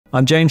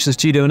I'm James from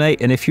Studio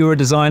Innate, and if you're a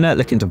designer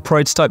looking to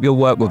prototype your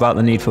work without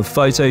the need for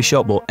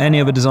Photoshop or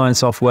any other design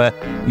software,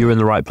 you're in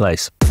the right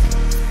place.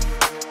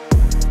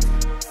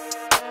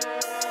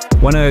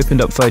 When I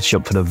opened up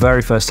Photoshop for the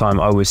very first time,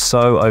 I was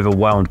so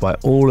overwhelmed by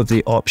all of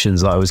the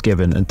options that I was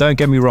given. And don't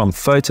get me wrong,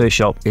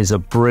 Photoshop is a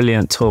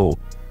brilliant tool,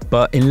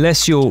 but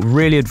unless you're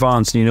really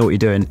advanced and you know what you're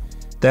doing,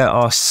 there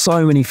are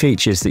so many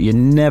features that you're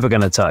never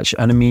going to touch.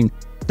 And I mean,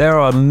 there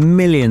are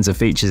millions of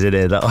features in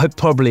here that I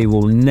probably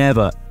will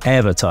never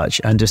ever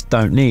touch and just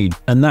don't need.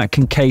 And that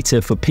can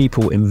cater for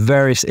people in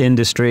various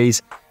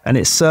industries, and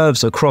it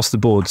serves across the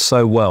board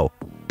so well.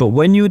 But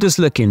when you're just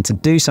looking to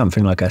do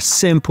something like a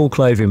simple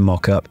clothing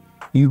mock-up,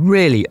 you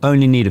really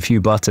only need a few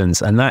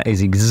buttons, and that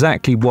is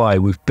exactly why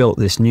we've built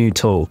this new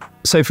tool.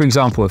 So for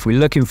example, if we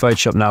look in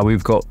Photoshop now,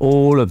 we've got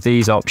all of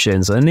these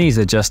options, and these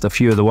are just a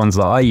few of the ones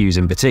that I use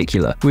in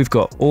particular. We've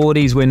got all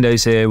these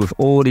windows here with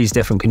all these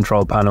different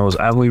control panels,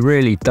 and we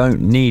really don't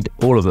need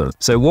all of them.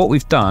 So what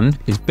we've done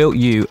is built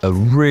you a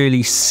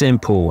really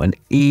simple and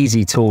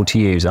easy tool to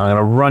use. I'm going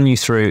to run you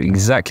through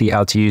exactly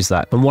how to use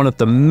that. And one of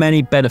the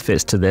many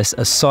benefits to this,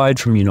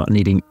 aside from you not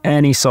needing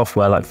any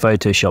software like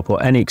Photoshop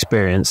or any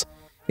experience,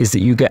 is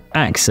that you get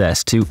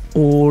access to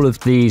all of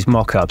these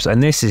mockups,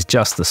 and this is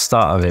just the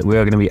start of it. We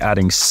are going to be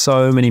adding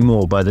so many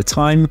more. By the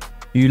time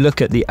you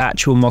look at the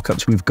actual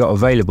mockups we've got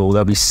available,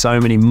 there'll be so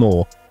many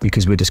more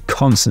because we're just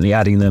constantly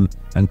adding them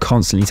and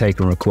constantly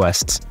taking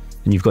requests.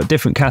 And you've got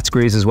different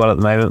categories as well at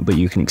the moment, but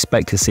you can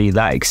expect to see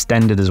that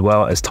extended as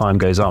well as time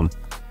goes on.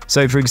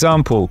 So for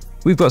example,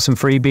 we've got some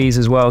freebies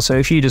as well. So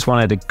if you just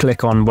wanted to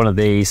click on one of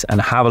these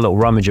and have a little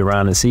rummage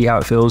around and see how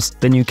it feels,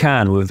 then you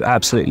can with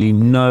absolutely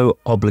no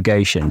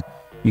obligation.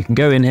 You can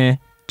go in here,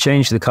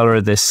 change the color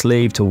of this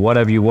sleeve to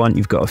whatever you want.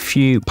 You've got a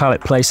few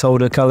palette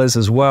placeholder colors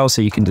as well,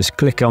 so you can just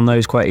click on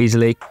those quite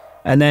easily.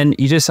 And then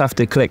you just have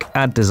to click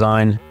Add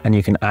Design, and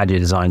you can add your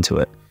design to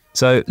it.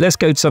 So let's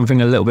go to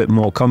something a little bit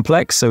more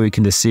complex so we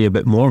can just see a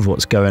bit more of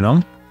what's going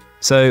on.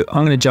 So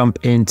I'm going to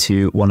jump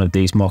into one of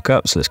these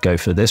mockups. Let's go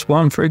for this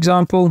one, for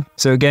example.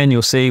 So again,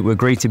 you'll see we're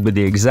greeted with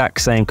the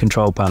exact same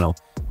control panel.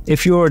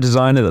 If you're a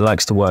designer that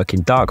likes to work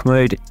in dark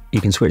mode,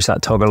 you can switch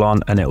that toggle on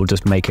and it will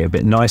just make it a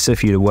bit nicer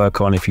for you to work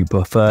on if you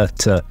prefer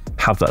to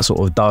have that sort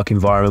of dark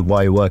environment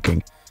while you're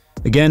working.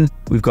 Again,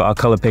 we've got our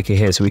color picker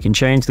here, so we can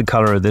change the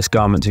color of this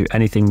garment to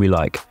anything we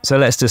like. So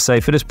let's just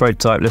say for this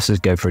prototype, let's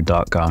just go for a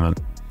dark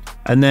garment.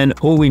 And then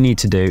all we need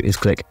to do is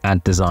click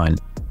Add Design.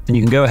 And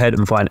you can go ahead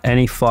and find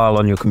any file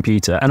on your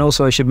computer. And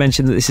also I should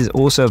mention that this is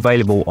also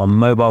available on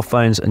mobile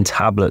phones and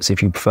tablets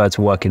if you prefer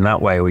to work in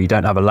that way, or you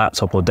don't have a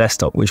laptop or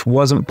desktop, which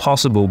wasn't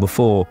possible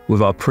before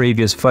with our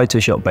previous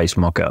Photoshop based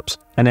mockups.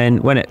 And then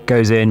when it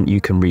goes in, you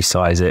can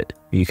resize it.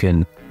 You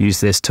can use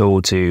this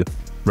tool to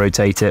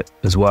rotate it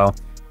as well.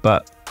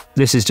 But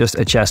this is just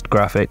a chest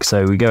graphic.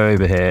 So we go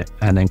over here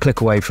and then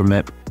click away from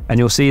it, and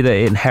you'll see that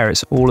it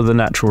inherits all of the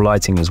natural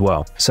lighting as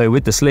well. So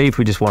with the sleeve,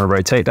 we just want to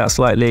rotate that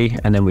slightly,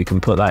 and then we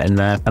can put that in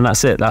there. And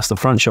that's it. That's the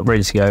front shot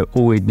ready to go.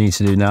 All we need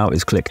to do now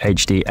is click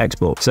HD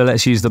Export. So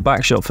let's use the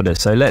back shot for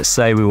this. So let's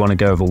say we want to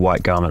go with a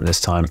white garment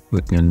this time. We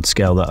can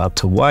scale that up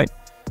to white.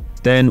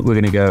 Then we're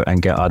going to go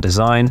and get our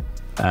design,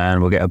 and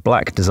we'll get a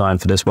black design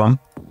for this one.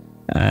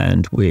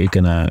 And we're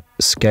going to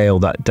scale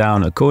that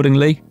down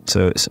accordingly,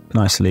 so it's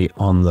nicely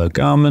on the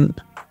garment.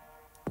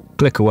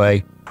 Click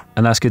away.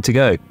 And that's good to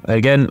go.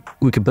 Again,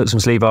 we could put some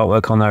sleeve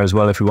artwork on there as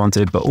well if we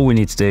wanted, but all we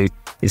need to do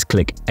is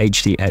click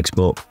HD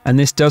Export. And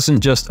this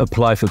doesn't just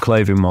apply for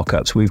clothing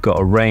mockups. We've got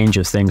a range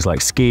of things like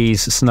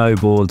skis,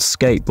 snowboards,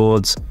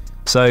 skateboards.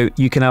 So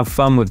you can have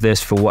fun with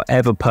this for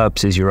whatever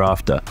purposes you're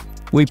after.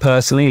 We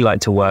personally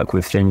like to work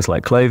with things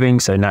like clothing,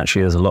 so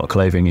naturally there's a lot of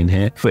clothing in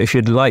here. But if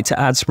you'd like to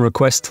add some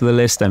requests to the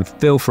list, then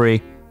feel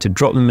free to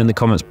drop them in the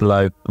comments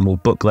below and we'll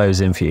book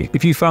those in for you.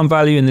 If you found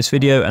value in this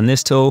video and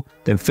this tool,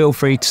 then feel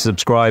free to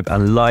subscribe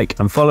and like,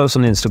 and follow us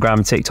on Instagram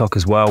and TikTok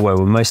as well, where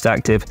we're most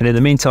active. And in the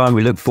meantime,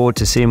 we look forward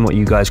to seeing what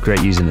you guys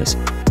create using this.